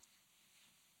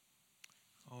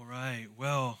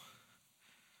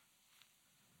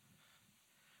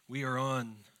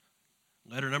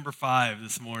Letter number 5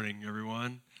 this morning,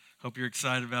 everyone. Hope you're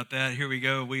excited about that. Here we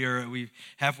go. We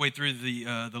halfway through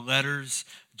the letters,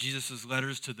 Jesus'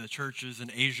 letters to the churches in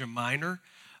Asia Minor.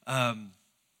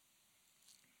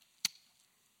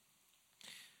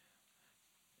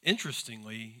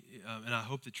 Interestingly, and I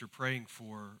hope that you're praying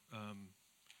for,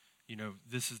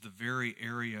 this is the very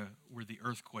area where the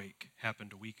earthquake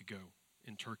happened a week ago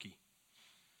in Turkey.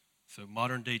 So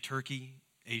modern day Turkey,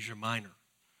 Asia Minor.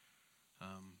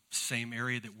 Same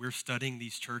area that we're studying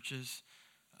these churches,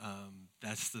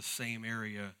 that's the same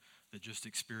area that just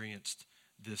experienced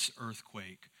this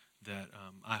earthquake that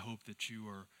I hope that you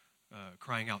are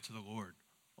crying out to the Lord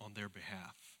on their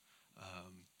behalf.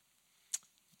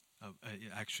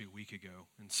 Actually a week ago.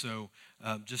 And so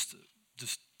just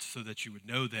so that you would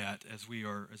know that as we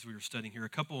are studying here, a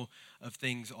couple of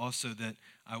things also that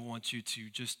I want you to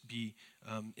just be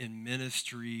in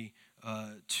ministry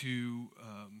to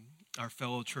our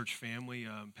fellow church family.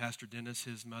 Pastor Dennis,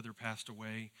 his mother passed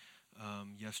away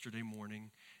yesterday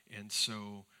morning, and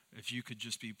so if you could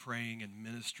just be praying and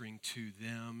ministering to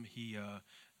them. He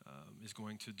is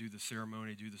going to do the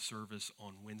ceremony, do the service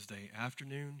on Wednesday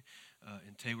afternoon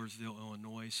in Taylorsville,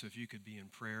 Illinois. So if you could be in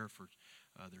prayer for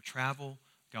their travel,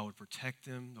 God would protect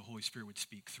them, the Holy Spirit would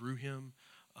speak through him,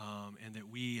 and that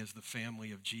we as the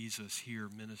family of Jesus here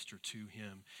minister to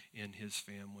him and his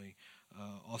family.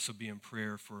 Also be in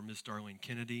prayer for Miss Darlene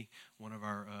Kennedy, one of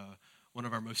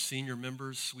our most senior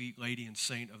members, sweet lady and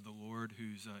saint of the Lord,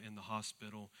 who's in the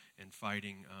hospital and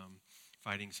fighting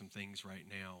some things right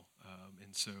now.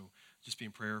 And so just be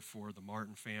in prayer for the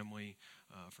Martin family,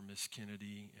 for Miss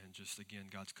Kennedy, and just, again,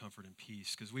 God's comfort and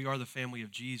peace. Because we are the family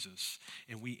of Jesus,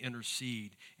 and we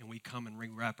intercede, and we come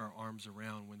and wrap our arms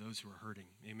around when those who are hurting.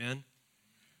 Amen?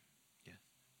 Yeah.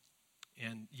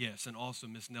 And yes, and also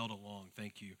Miss Nelda Long,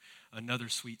 thank you. Another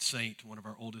sweet saint, one of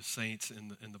our oldest saints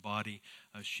in the body.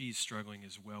 She's struggling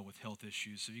as well with health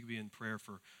issues. So you can be in prayer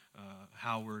for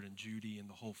Howard and Judy and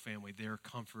the whole family, their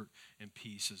comfort and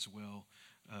peace as well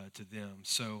to them.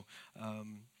 So,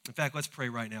 in fact, let's pray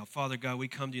right now. Father God, we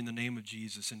come to you in the name of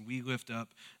Jesus, and we lift up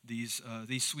these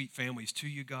sweet families to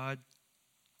you, God.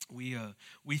 We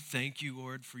thank you,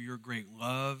 Lord, for your great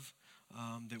love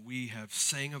that we have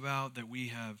sang about, that we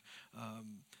have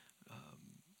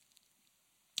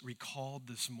recalled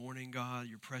this morning, God,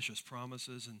 your precious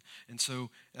promises. And so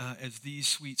as these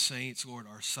sweet saints, Lord,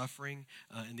 are suffering,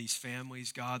 and these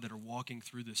families, God, that are walking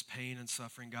through this pain and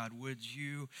suffering, God, would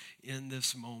you in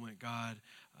this moment, God,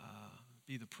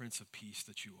 be the Prince of Peace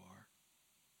that you are.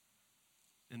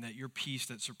 And that your peace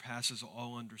that surpasses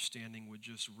all understanding would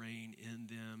just reign in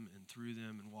them and through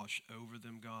them and wash over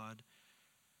them, God.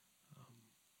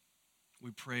 We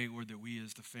pray, Lord, that we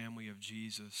as the family of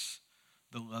Jesus,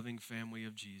 the loving family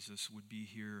of Jesus, would be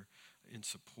here in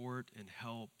support and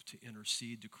help to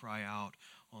intercede, to cry out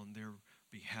on their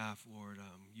behalf, Lord.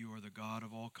 You are the God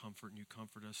of all comfort, and you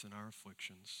comfort us in our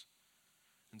afflictions.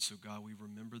 And so, God, we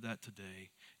remember that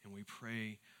today, and we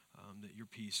pray that your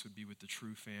peace would be with the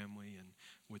True family and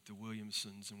with the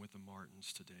Williamsons and with the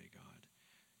Martins today, God.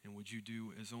 And would you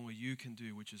do as only you can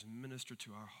do, which is minister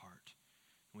to our heart.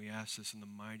 And we ask this in the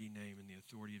mighty name and the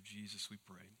authority of Jesus, we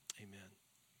pray. Amen.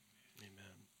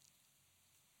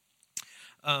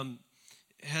 Amen.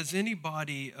 Has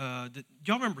anybody,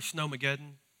 y'all remember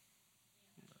Snowmageddon?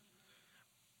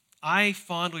 I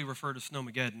fondly refer to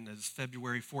Snowmageddon as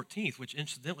February 14th, which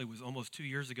incidentally was almost 2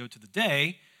 years ago to the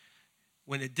day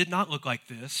when it did not look like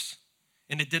this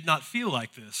and it did not feel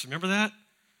like this. Remember that?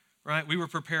 Right? We were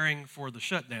preparing for the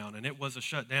shutdown, and it was a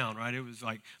shutdown, right? It was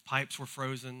like pipes were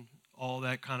frozen, all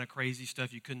that kind of crazy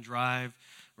stuff. You couldn't drive,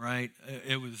 right?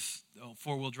 It was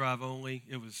four-wheel drive only.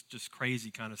 It was just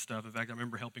crazy kind of stuff. In fact, I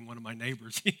remember helping one of my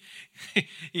neighbors.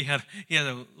 He had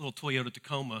a little Toyota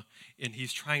Tacoma, and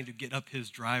he's trying to get up his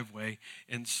driveway.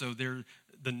 And so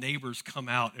the neighbors come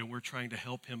out, and we're trying to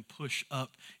help him push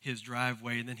up his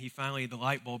driveway. And then the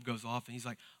light bulb goes off, and he's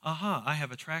like, aha, I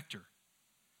have a tractor.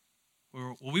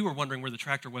 We were wondering where the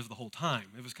tractor was the whole time.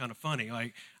 It was kind of funny.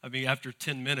 After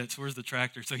 10 minutes, where's the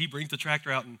tractor? So he brings the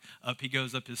tractor out, and he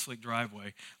goes up his slick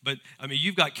driveway. But,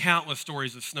 you've got countless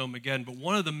stories of Snowmageddon. But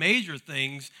one of the major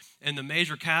things and the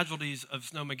major casualties of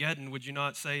Snowmageddon, would you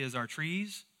not say, is our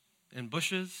trees and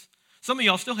bushes? Some of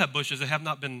y'all still have bushes that have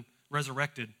not been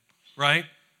resurrected, right?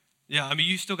 Yeah,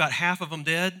 you still got half of them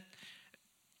dead.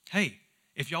 Hey,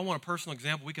 if y'all want a personal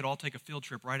example, we could all take a field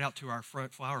trip right out to our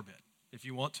front flower bed, if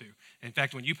you want to. In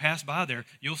fact, when you pass by there,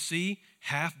 you'll see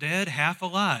half dead, half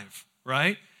alive,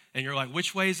 right? And you're like,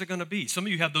 which way is it going to be? Some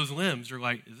of you have those limbs. You're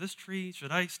like, is this tree,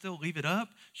 should I still leave it up?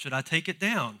 Should I take it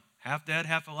down? Half dead,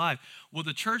 half alive. Well,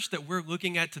 the church that we're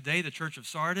looking at today, the church of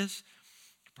Sardis,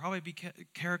 could probably be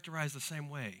characterized the same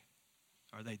way.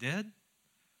 Are they dead?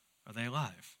 Are they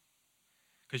alive?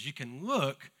 Because you can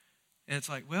look, and it's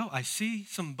like, well, I see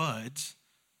some buds,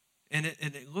 and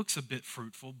it looks a bit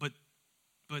fruitful, but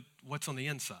what's on the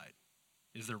inside?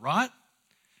 Is there rot?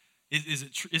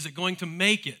 Is it going to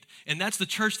make it? And that's the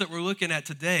church that we're looking at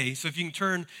today. So if you can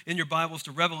turn in your Bibles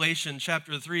to Revelation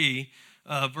chapter 3,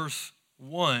 verse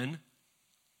 1.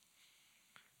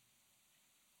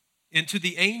 And to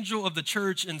the angel of the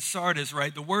church in Sardis,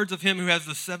 right, the words of him who has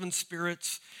the 7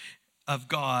 spirits of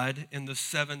God and the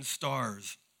 7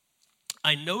 stars.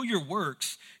 I know your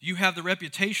works. You have the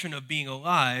reputation of being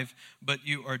alive, but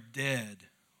you are dead.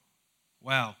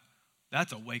 Wow,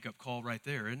 that's a wake-up call right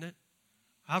there, isn't it?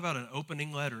 How about an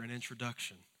opening letter, an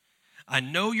introduction? I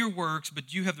know your works,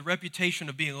 but you have the reputation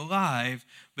of being alive,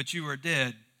 but you are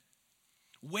dead.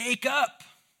 Wake up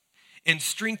and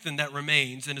strengthen that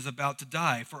remains and is about to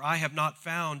die, for I have not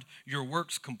found your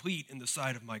works complete in the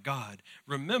sight of my God.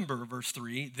 Remember, verse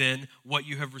 3, then what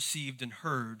you have received and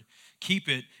heard, keep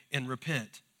it and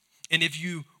repent. And if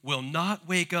you will not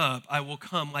wake up, I will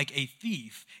come like a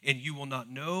thief, and you will not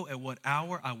know at what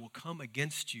hour I will come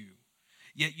against you.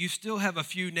 Yet you still have a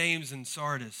few names in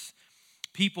Sardis,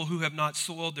 people who have not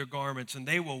soiled their garments, and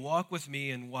they will walk with me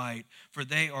in white, for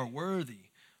they are worthy.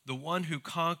 The one who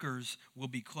conquers will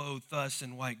be clothed thus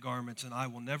in white garments, and I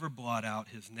will never blot out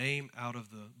his name out of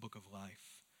the book of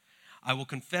life. I will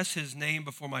confess his name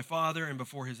before my Father and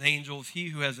before his angels. He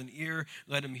who has an ear,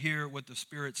 let him hear what the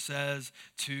Spirit says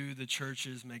to the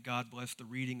churches. May God bless the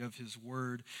reading of his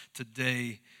word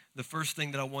today. The first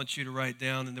thing that I want you to write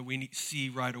down and that we see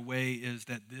right away is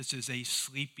that this is a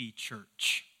sleepy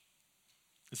church.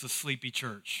 It's a sleepy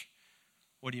church.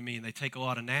 What do you mean? They take a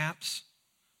lot of naps?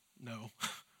 No.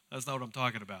 That's not what I'm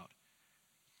talking about.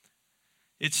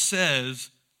 It says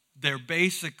they're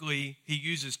basically, he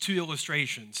uses 2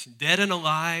 illustrations, dead and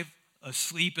alive,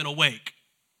 asleep and awake,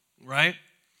 right?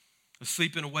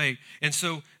 Asleep and awake. And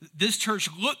so this church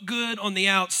looked good on the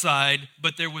outside,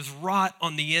 but there was rot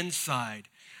on the inside.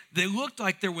 They looked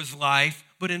like there was life,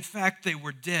 but in fact they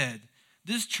were dead.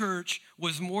 This church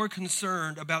was more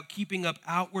concerned about keeping up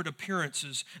outward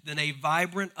appearances than a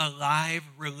vibrant, alive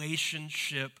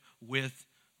relationship with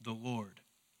the Lord.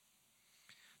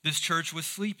 This church was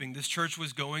sleeping. This church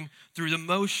was going through the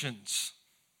motions.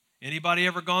 Anybody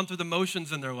ever gone through the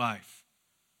motions in their life?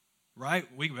 Right?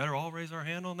 We better all raise our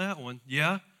hand on that one.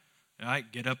 Yeah? All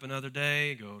right, get up another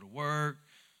day, go to work,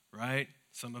 right?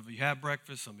 Some of you have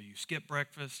breakfast, some of you skip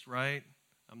breakfast, right?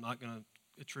 I'm not going to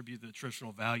attribute the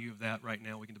nutritional value of that right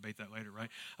now. We can debate that later, right?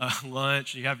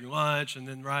 Lunch, you have your lunch, and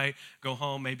then, right, go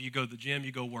home. Maybe you go to the gym,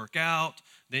 you go work out,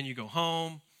 then you go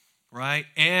home, right?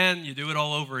 And you do it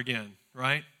all over again,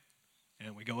 right?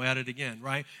 And we go at it again,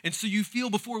 right? And so you feel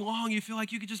before long, you feel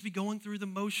like you could just be going through the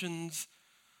motions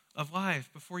of life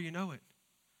before you know it.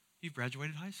 You've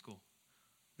graduated high school.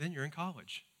 Then you're in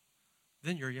college.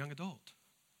 Then you're a young adult.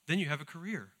 Then you have a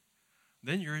career.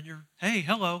 Then you're in your,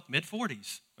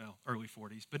 mid-40s. Well, early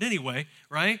 40s. But anyway,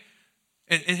 right?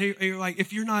 And you're like,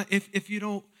 if you're not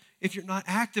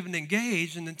active and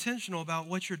engaged and intentional about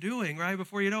what you're doing, right?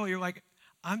 Before you know it, you're like,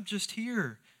 I'm just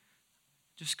here,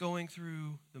 just going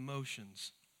through the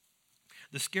motions.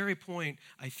 The scary point,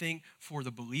 I think, for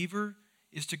the believer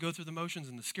is to go through the motions,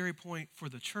 and the scary point for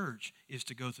the church is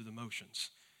to go through the motions.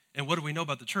 And what do we know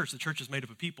about the church? The church is made up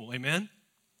of people, amen?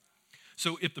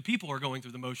 So if the people are going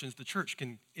through the motions, the church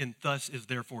can, and thus is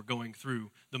therefore going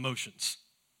through the motions.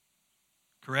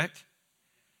 Correct?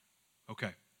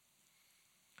 Okay.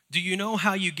 Do you know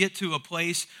how you get to a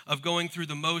place of going through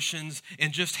the motions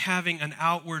and just having an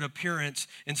outward appearance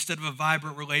instead of a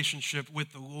vibrant relationship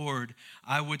with the Lord?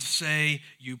 I would say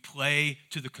you play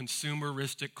to the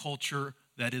consumeristic culture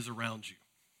that is around you.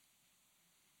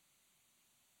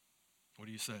 What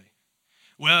do you say?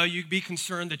 Well, you'd be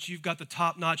concerned that you've got the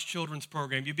top-notch children's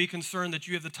program. You'd be concerned that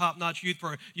you have the top-notch youth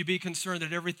program. You'd be concerned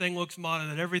that everything looks modern,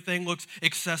 that everything looks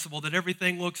accessible, that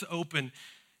everything looks open.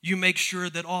 You make sure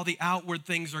that all the outward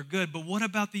things are good. But what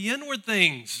about the inward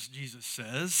things, Jesus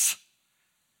says?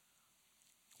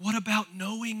 What about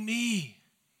knowing me?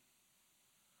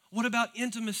 What about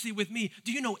intimacy with me?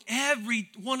 Do you know every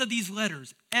one of these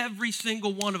letters, every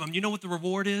single one of them, you know what the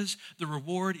reward is? The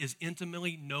reward is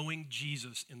intimately knowing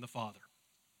Jesus in the Father.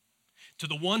 To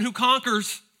the one who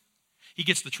conquers, he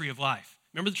gets the tree of life.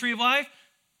 Remember the tree of life?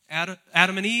 Adam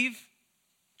and Eve,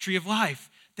 tree of life.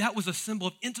 That was a symbol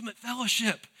of intimate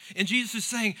fellowship. And Jesus is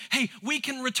saying, hey, we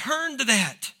can return to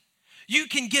that. You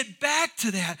can get back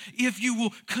to that if you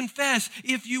will confess,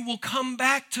 if you will come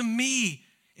back to me.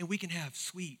 And we can have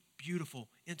sweet, beautiful,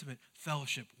 intimate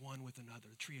fellowship one with another,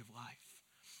 the tree of life.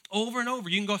 Over and over.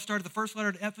 You can go start at the first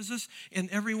letter to Ephesus and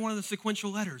every one of the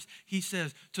sequential letters. He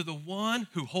says, to the one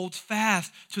who holds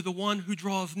fast, to the one who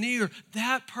draws near,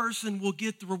 that person will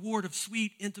get the reward of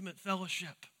sweet, intimate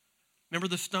fellowship. Remember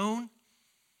the stone?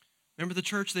 Remember the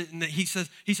church that he says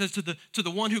to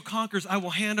the one who conquers, I will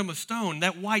hand him a stone.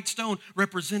 That white stone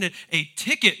represented a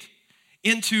ticket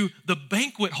into the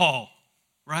banquet hall,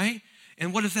 right?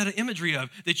 And what is that an imagery of?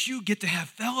 That you get to have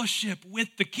fellowship with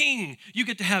the King. You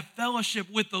get to have fellowship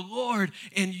with the Lord.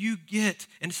 And it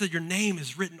said your name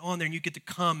is written on there and you get to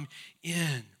come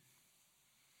in.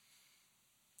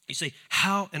 You say,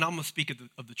 how, and I'm going to speak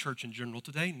of the church in general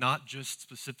today, not just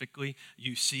specifically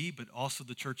UC, but also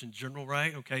the church in general,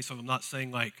 right? Okay, so I'm not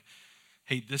saying like,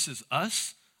 hey, this is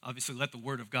us. Obviously, let the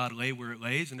word of God lay where it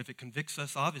lays, and if it convicts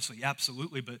us, obviously,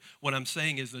 absolutely. But what I'm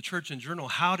saying is the church in general,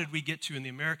 how did we get to in the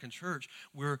American church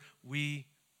where we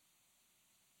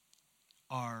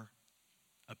are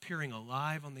appearing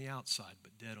alive on the outside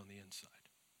but dead on the inside?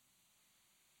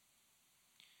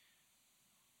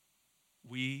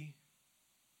 We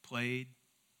played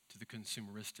to the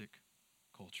consumeristic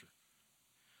culture.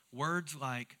 Words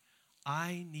like,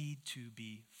 I need to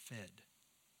be fed.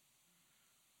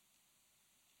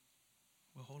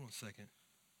 Well, hold on a second.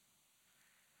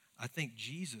 I think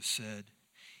Jesus said,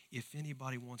 if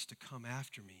anybody wants to come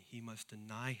after me, he must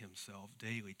deny himself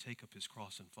daily, take up his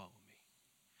cross and follow me.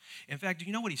 In fact, do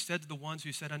you know what he said to the ones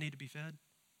who said, I need to be fed?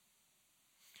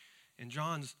 In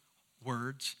John's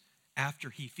words, after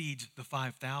he feeds the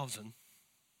 5,000,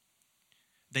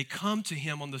 they come to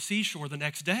him on the seashore the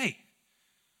next day.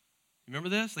 Remember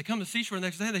this? They come to the seashore the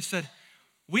next day. They said,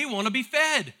 we want to be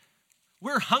fed.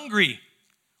 We're hungry.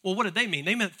 Well, what did they mean?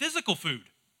 They meant physical food.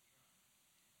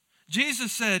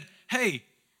 Jesus said, hey,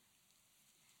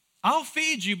 I'll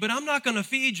feed you, but I'm not going to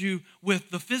feed you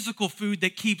with the physical food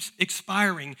that keeps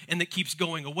expiring and that keeps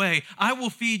going away. I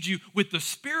will feed you with the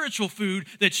spiritual food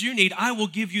that you need. I will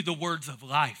give you the words of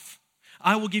life.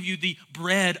 I will give you the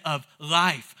bread of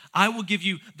life. I will give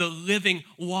you the living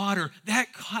water.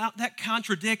 That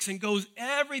contradicts and goes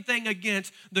everything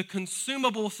against the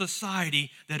consumable society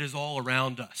that is all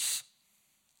around us.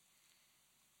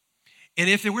 And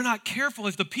if we're not careful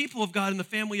as the people of God in the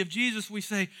family of Jesus, we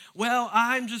say, well,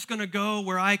 I'm just going to go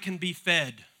where I can be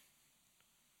fed.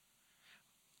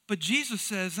 But Jesus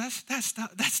says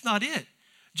that's not it.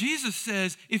 Jesus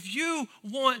says, if you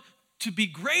want to be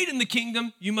great in the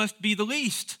kingdom, you must be the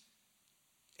least.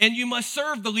 And you must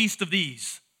serve the least of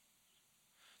these.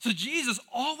 So Jesus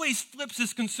always flips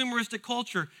this consumeristic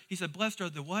culture. He said, blessed are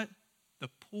the what? The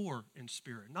poor in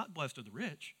spirit. Not blessed are the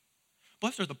rich.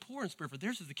 Blessed are the poor in spirit, for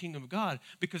theirs is the kingdom of God,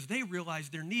 because they realize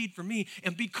their need for me.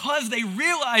 And because they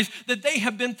realize that they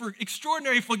have been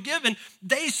extraordinarily forgiven,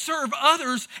 they serve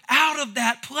others out of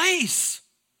that place.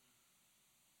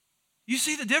 You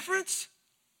see the difference?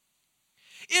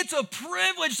 It's a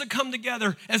privilege to come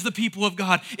together as the people of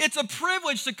God. It's a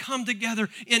privilege to come together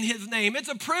in his name. It's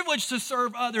a privilege to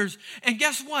serve others. And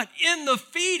guess what? In the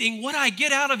feeding, what I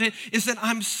get out of it is that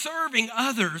I'm serving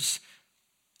others.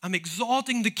 I'm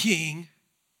exalting the King,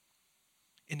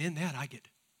 and in that I get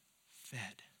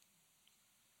fed,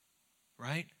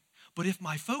 right? But if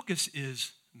my focus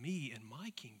is me and my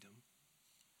kingdom,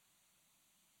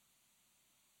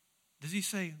 does he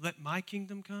say, let my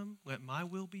kingdom come, let my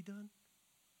will be done?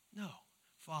 No.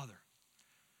 Father,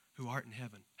 who art in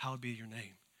heaven, hallowed be your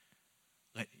name.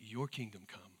 Let your kingdom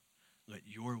come, let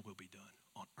your will be done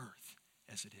on earth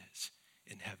as it is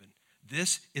in heaven.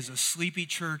 This is a sleepy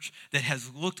church that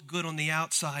has looked good on the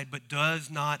outside but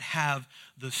does not have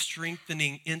the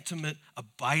strengthening, intimate,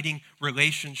 abiding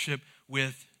relationship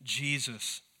with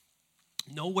Jesus.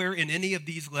 Nowhere in any of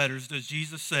these letters does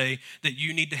Jesus say that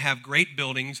you need to have great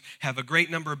buildings, have a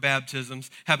great number of baptisms,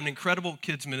 have an incredible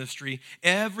kids ministry.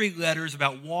 Every letter is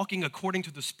about walking according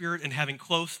to the Spirit and having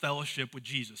close fellowship with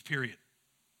Jesus, period.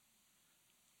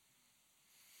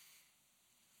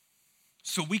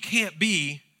 So we can't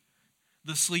be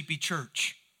the sleepy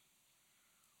church.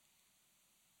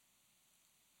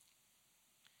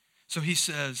 So he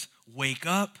says, wake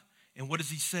up. And what does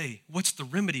he say? What's the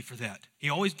remedy for that? He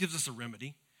always gives us a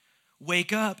remedy.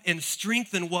 Wake up and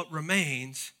strengthen what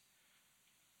remains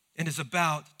and is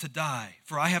about to die.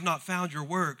 For I have not found your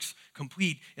works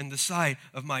complete in the sight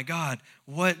of my God.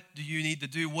 What do you need to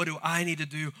do? What do I need to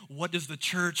do? What does the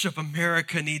Church of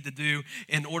America need to do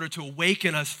in order to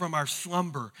awaken us from our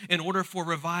slumber, in order for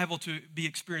revival to be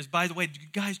experienced? By the way,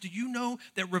 guys, do you know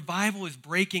that revival is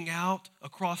breaking out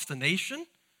across the nation?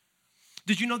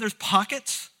 Did you know there's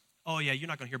pockets? Oh, yeah, you're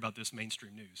not going to hear about this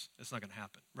mainstream news. That's not going to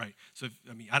happen, right? So,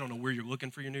 I don't know where you're looking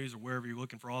for your news or wherever you're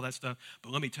looking for all that stuff,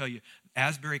 but let me tell you,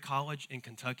 Asbury College in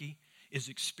Kentucky is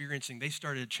experiencing. They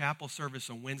started a chapel service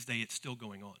on Wednesday. It's still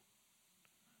going on.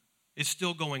 It's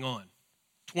still going on,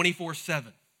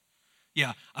 24/7.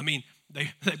 Yeah, I mean,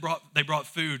 they brought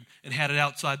food and had it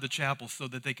outside the chapel so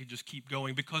that they could just keep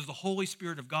going because the Holy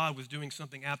Spirit of God was doing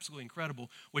something absolutely incredible,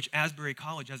 which Asbury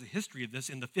College has a history of this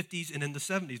in the 50s and in the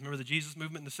 70s. Remember the Jesus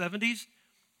movement in the 70s?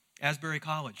 Asbury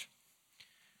College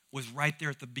was right there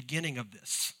at the beginning of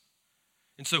this.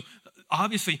 And so,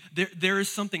 obviously, there is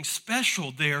something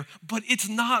special there, but it's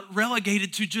not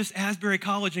relegated to just Asbury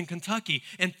College in Kentucky.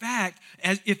 In fact,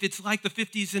 if it's like the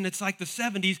 50s and it's like the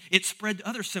 70s, it spread to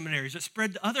other seminaries, it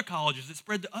spread to other colleges, it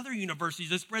spread to other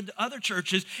universities, it spread to other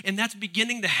churches, and that's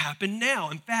beginning to happen now.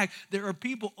 In fact, there are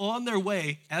people on their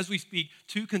way, as we speak,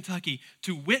 to Kentucky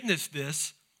to witness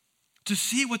this, to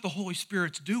see what the Holy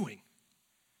Spirit's doing,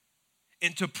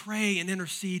 and to pray and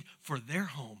intercede for their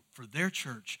home, for their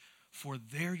church, for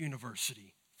their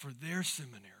university, for their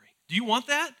seminary. Do you want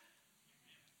that?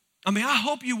 I mean, I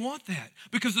hope you want that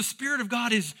because the Spirit of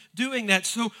God is doing that.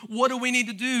 So what do we need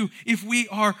to do if we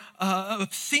are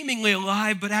seemingly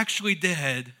alive but actually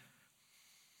dead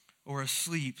or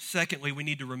asleep? Secondly, we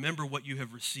need to remember what you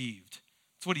have received.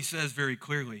 That's what he says very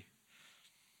clearly.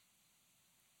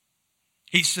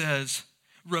 He says,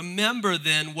 remember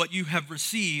then what you have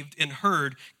received and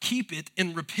heard, keep it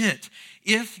and repent.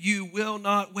 If you will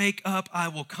not wake up, I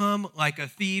will come like a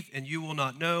thief, and you will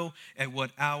not know at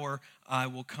what hour I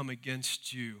will come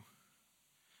against you.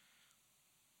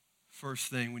 First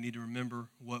thing, we need to remember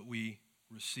what we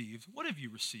received. What have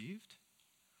you received?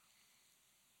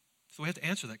 So we have to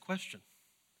answer that question.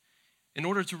 In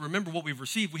order to remember what we've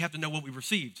received, we have to know what we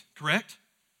received, correct?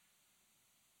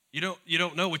 You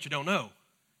don't know what you don't know.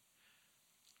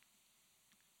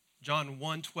 John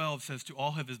 1:12 says, to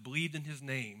all who have believed in his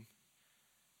name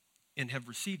and have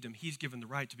received him, he's given the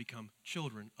right to become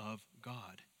children of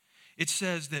God. It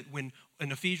says that in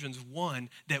Ephesians 1,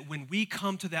 that when we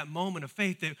come to that moment of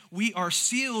faith, that we are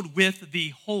sealed with the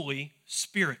Holy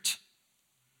Spirit,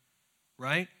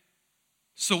 right?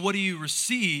 So what do you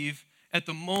receive at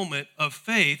the moment of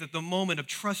faith, at the moment of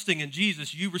trusting in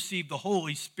Jesus? You receive the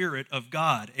Holy Spirit of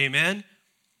God, amen?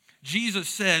 Jesus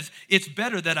says, it's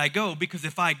better that I go because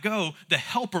if I go, the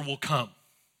helper will come,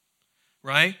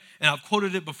 right? And I've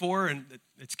quoted it before, and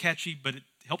it's catchy, but it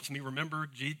helps me remember.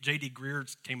 J.D. Greer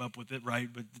came up with it, right?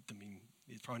 But, I mean,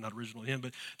 it's probably not original to him,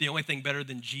 but the only thing better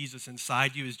than Jesus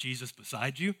inside you is Jesus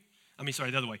beside you.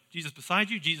 The other way. Jesus beside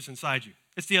you, Jesus inside you.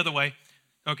 It's the other way,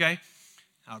 okay?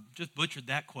 I just butchered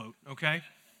that quote, okay?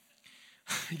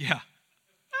 Yeah.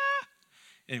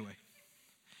 Anyway.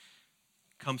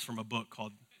 Comes from a book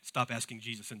called Stop Asking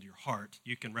Jesus into Your Heart.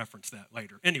 You can reference that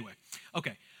later. Anyway,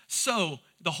 okay. So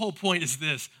the whole point is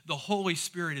this. The Holy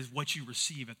Spirit is what you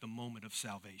receive at the moment of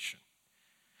salvation.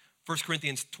 1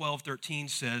 Corinthians 12:13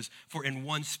 says, for in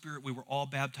one Spirit we were all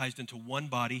baptized into one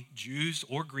body, Jews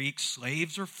or Greeks,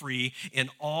 slaves or free, and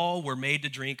all were made to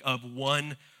drink of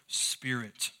one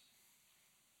Spirit.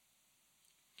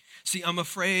 See, I'm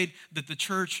afraid that the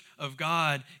church of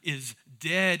God is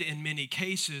dead in many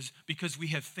cases because we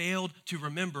have failed to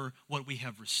remember what we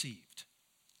have received.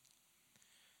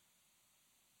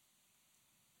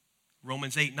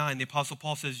 Romans 8:9, the Apostle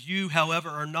Paul says, you, however,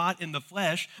 are not in the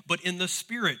flesh, but in the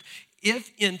Spirit.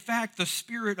 If, in fact, the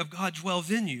Spirit of God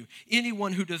dwells in you,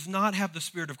 anyone who does not have the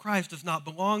Spirit of Christ does not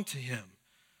belong to him.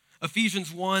 Ephesians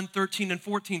 1:13 and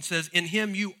 14 says, in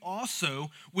him you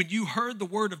also, when you heard the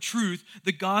word of truth,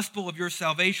 the gospel of your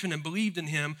salvation, and believed in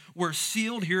him, were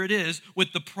sealed, here it is,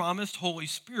 with the promised Holy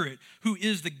Spirit, who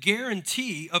is the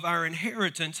guarantee of our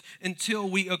inheritance until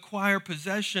we acquire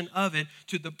possession of it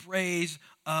to the praise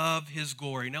of his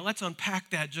glory. Now let's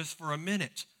unpack that just for a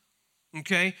minute.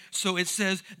 Okay, so it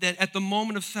says that at the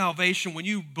moment of salvation, when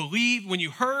you believed, when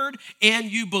you heard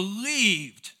and you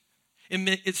believed,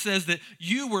 it says that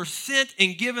you were sent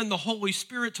and given the Holy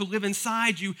Spirit to live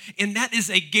inside you, and that is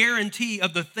a guarantee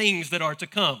of the things that are to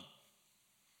come.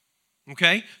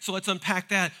 Okay? So let's unpack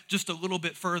that just a little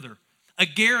bit further. A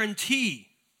guarantee.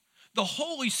 The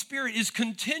Holy Spirit is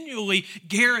continually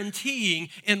guaranteeing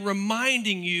and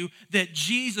reminding you that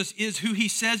Jesus is who he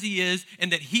says he is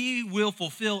and that he will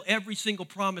fulfill every single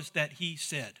promise that he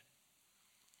said.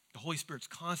 The Holy Spirit's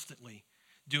constantly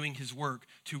doing his work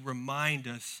to remind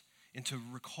us and to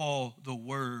recall the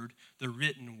word, the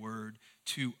written word,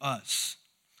 to us.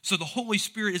 So the Holy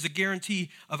Spirit is a guarantee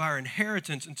of our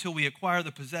inheritance until we acquire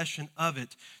the possession of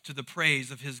it to the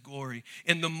praise of his glory.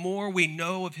 And the more we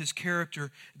know of his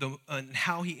character and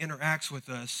how he interacts with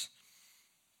us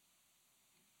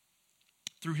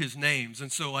through his names. And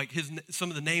so like some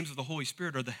of the names of the Holy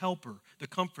Spirit are the helper, the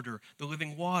comforter, the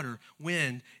living water,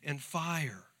 wind, and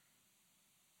fire.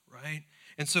 right?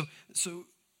 And so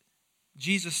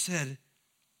Jesus said,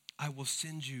 I will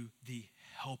send you the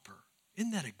helper.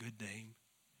 Isn't that a good name?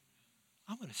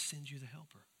 I'm going to send you the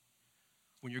helper.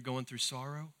 When you're going through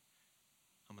sorrow,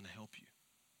 I'm going to help you.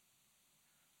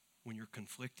 When you're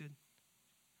conflicted,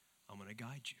 I'm going to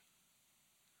guide you.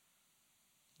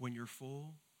 When you're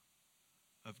full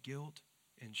of guilt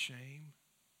and shame,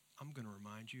 I'm going to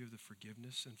remind you of the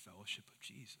forgiveness and fellowship of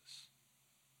Jesus.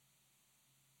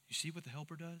 You see what the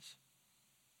helper does?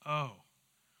 Oh,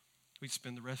 we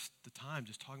spend the rest of the time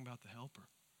just talking about the helper.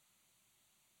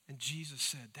 And Jesus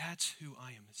said, that's who I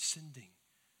am sending.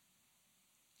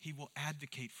 He will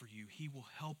advocate for you. He will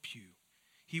help you.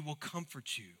 He will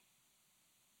comfort you.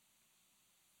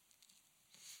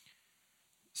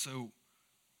 So,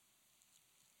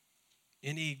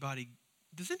 does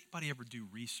anybody ever do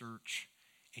research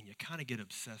and you kind of get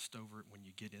obsessed over it when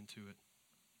you get into it?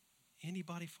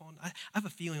 Anybody fall? I have a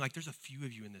feeling like there's a few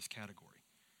of you in this category.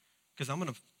 Because I'm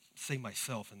going to say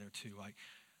myself in there too.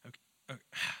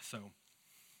 So,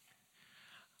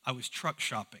 I was truck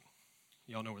shopping.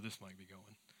 Y'all know where this might be going.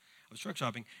 I was truck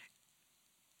shopping.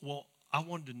 Well, I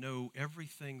wanted to know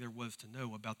everything there was to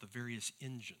know about the various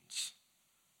engines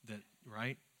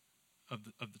of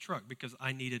the truck, because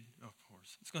I needed, of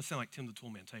course, it's going to sound like Tim the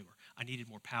Toolman Taylor. I needed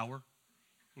more power,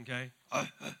 okay?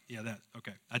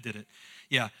 Okay, I did it.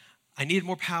 Yeah, I needed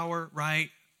more power, right?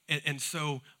 And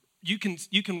so you can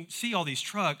see all these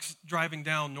trucks driving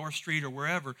down North Street or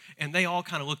wherever, and they all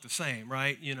kind of look the same,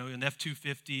 right? You know, an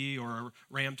F-250 or a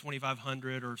Ram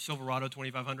 2500 or Silverado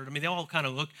 2500. I mean, they all kind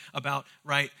of look about,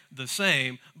 right, the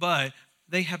same, but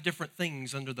they have different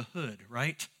things under the hood,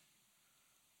 right?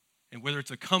 And whether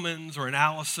it's a Cummins or an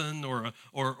Allison or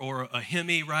a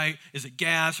Hemi, right? Is it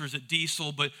gas or is it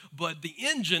diesel? But the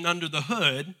engine under the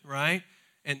hood, right?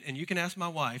 And you can ask my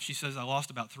wife. She says I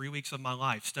lost about 3 weeks of my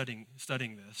life studying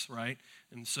this, right?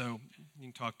 And so you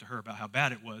can talk to her about how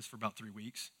bad it was for about 3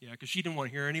 weeks. Yeah, because she didn't want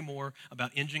to hear any more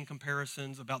about engine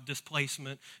comparisons, about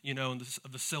displacement, and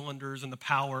the cylinders and the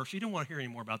power. She didn't want to hear any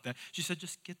more about that. She said,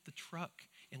 just get the truck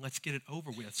and let's get it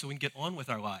over with so we can get on with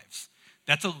our lives.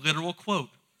 That's a literal quote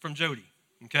from Jody,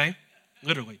 okay?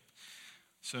 Literally.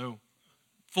 So,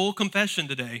 full confession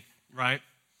today, right?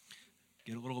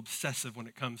 Get a little obsessive when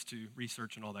it comes to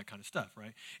research and all that kind of stuff,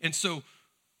 right? And so,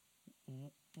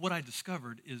 what I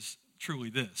discovered is truly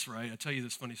this, right? I tell you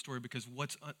this funny story because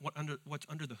what's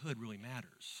under the hood really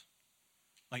matters.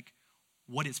 Like,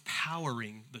 what is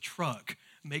powering the truck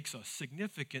makes a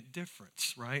significant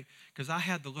difference, right? Because I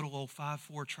had the little old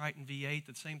 5.4 Triton V8,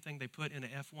 the same thing they put in an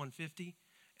F-150.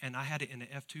 And I had it in an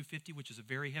F-250, which is a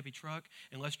very heavy truck.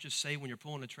 And let's just say when you're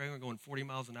pulling a trailer going 40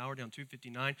 miles an hour down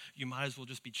 259, you might as well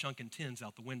just be chunking tins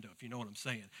out the window, if you know what I'm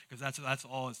saying. Because that's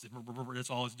all it's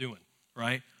doing,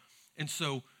 right? And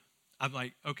so I'm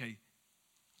like, okay,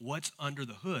 what's under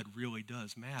the hood really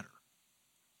does matter,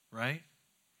 right?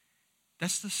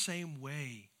 That's the same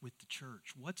way with the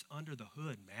church. What's under the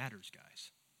hood matters, guys.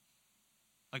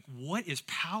 Like, what is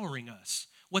powering us?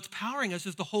 What's powering us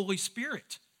is the Holy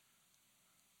Spirit.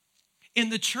 In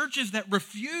the churches that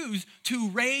refuse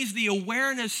to raise the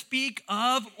awareness, speak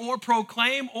of, or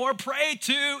proclaim, or pray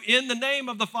to in the name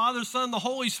of the Father, Son, the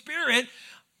Holy Spirit,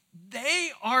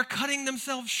 they are cutting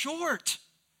themselves short.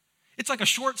 It's like a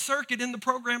short circuit in the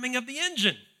programming of the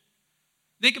engine.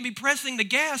 They can be pressing the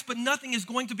gas, but nothing is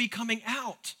going to be coming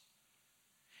out.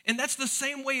 And that's the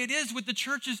same way it is with the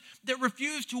churches that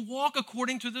refuse to walk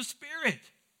according to the Spirit.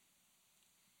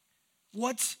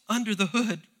 What's under the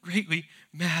hood greatly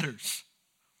matters.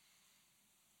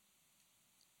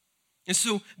 And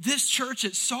so this church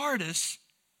at Sardis,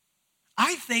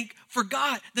 I think,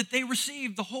 forgot that they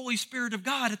received the Holy Spirit of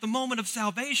God at the moment of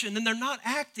salvation, and they're not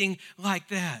acting like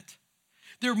that.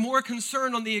 They're more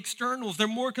concerned on the externals. They're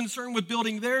more concerned with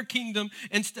building their kingdom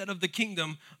instead of the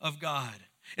kingdom of God.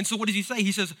 And so what does he say?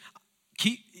 He says,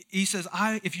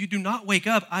 if you do not wake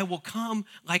up, I will come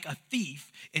like a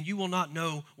thief, and you will not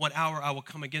know what hour I will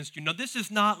come against you. Now, this is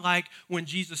not like when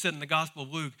Jesus said in the Gospel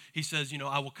of Luke, he says,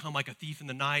 I will come like a thief in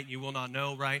the night, and you will not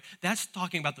know, right? That's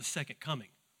talking about the second coming.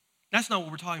 That's not what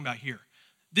we're talking about here.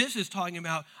 This is talking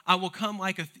about,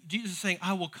 Jesus is saying,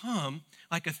 I will come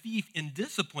like a thief in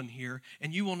discipline here,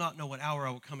 and you will not know what hour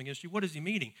I will come against you. What is he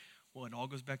meaning? Well, it all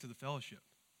goes back to the fellowship.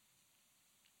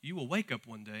 You will wake up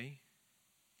one day,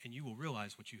 and you will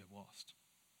realize what you have lost.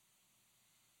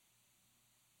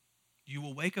 You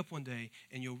will wake up one day,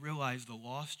 and you'll realize the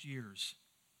lost years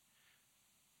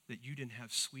that you didn't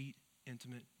have sweet,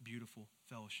 intimate, beautiful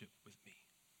fellowship with me.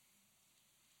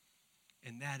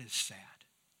 And that is sad.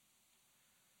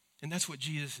 And that's what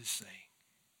Jesus is saying.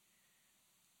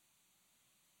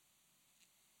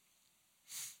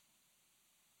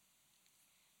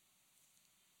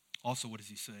 Also, what is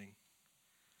he saying?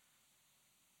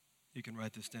 You can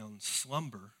write this down.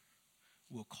 Slumber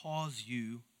will cause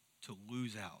you to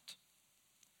lose out.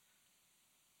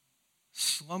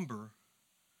 Slumber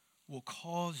will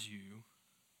cause you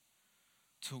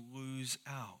to lose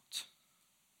out.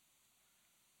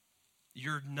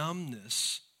 Your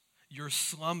numbness, your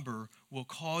slumber will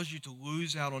cause you to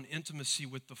lose out on intimacy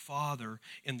with the Father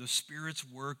and the Spirit's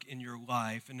work in your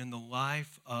life and in the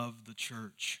life of the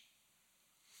church.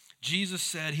 Jesus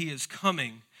said he is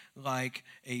coming like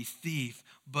a thief,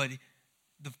 but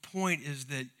the point is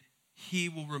that he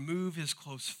will remove his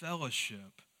close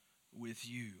fellowship with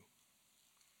you.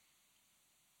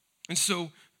 And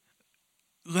so,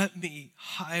 let me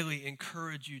highly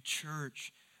encourage you,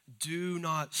 church, do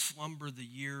not slumber the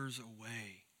years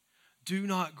away. Do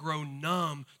not grow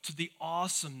numb to the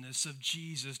awesomeness of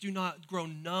Jesus. Do not grow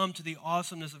numb to the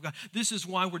awesomeness of God. This is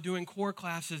why we're doing core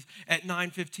classes at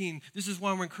 9:15. This is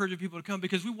why we're encouraging people to come,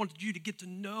 because we want you to get to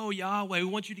know Yahweh. We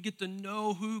want you to get to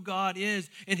know who God is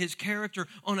and his character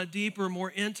on a deeper,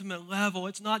 more intimate level.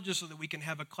 It's not just so that we can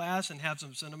have a class and have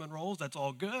some cinnamon rolls. That's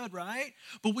all good, right?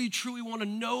 But we truly want to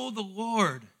know the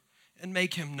Lord and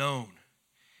make him known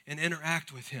and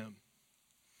interact with him.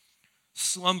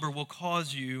 Slumber will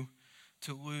cause you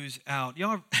to lose out.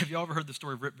 Have y'all ever heard the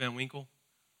story of Rip Van Winkle?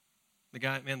 The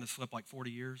guy, man, that slept like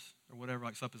 40 years or whatever,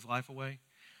 like slept his life away.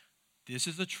 This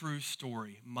is a true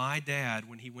story. My dad,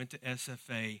 when he went to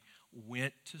SFA,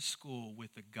 went to school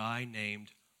with a guy named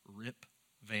Rip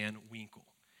Van Winkle.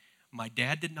 My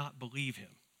dad did not believe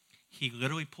him. He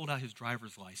literally pulled out his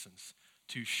driver's license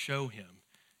to show him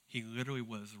he literally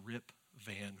was Rip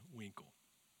Van Winkle.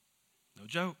 No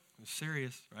joke. It's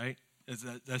serious, right?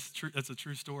 That's true. That's a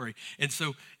true story. And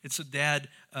so Dad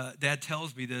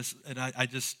tells me this, and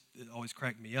it always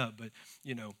cracked me up. But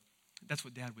that's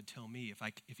what Dad would tell me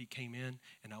if he came in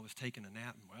and I was taking a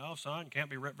nap. And, well, son, you can't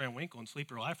be Rip Van Winkle and sleep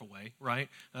your life away, right?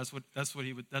 That's what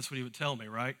he would tell me,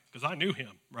 right? Because I knew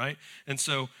him, right? And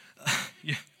so,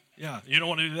 yeah, you don't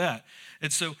want to do that.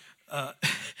 And so,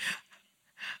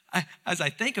 as I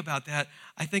think about that,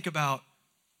 I think about,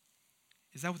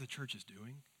 is that what the church is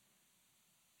doing?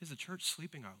 Is the church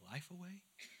sleeping our life away?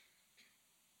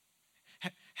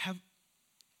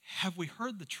 Have we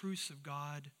heard the truths of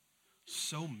God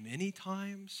so many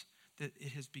times that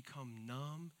it has become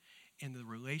numb and the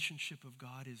relationship of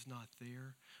God is not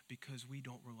there because we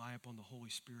don't rely upon the Holy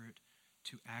Spirit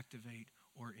to activate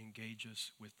or engage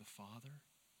us with the Father?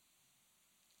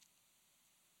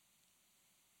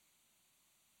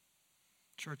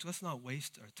 Church, let's not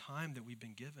waste our time that we've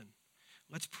been given.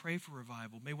 Let's pray for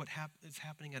revival. May what is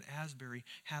happening at Asbury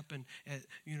happen at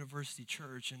University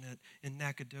Church and in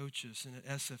Nacogdoches and at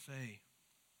SFA.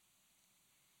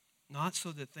 Not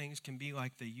so that things can be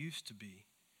like they used to be,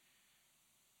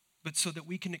 but so that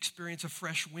we can experience a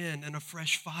fresh wind and a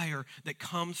fresh fire that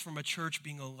comes from a church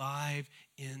being alive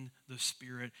in the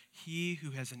Spirit. He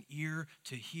who has an ear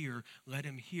to hear, let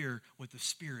him hear what the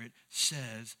Spirit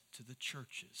says to the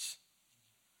churches.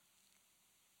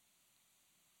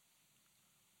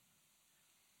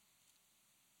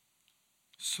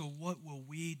 So what will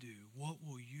we do? What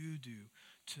will you do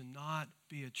to not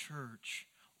be a church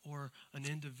or an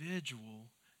individual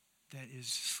that is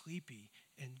sleepy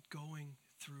and going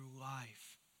through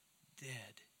life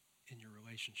dead in your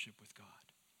relationship with God?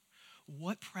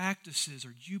 What practices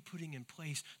are you putting in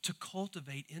place to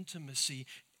cultivate intimacy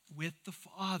with the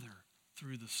Father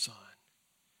through the Son?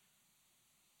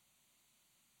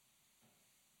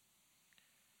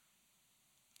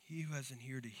 He who has an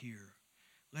ear to hear,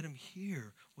 let him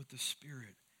hear what the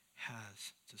Spirit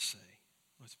has to say.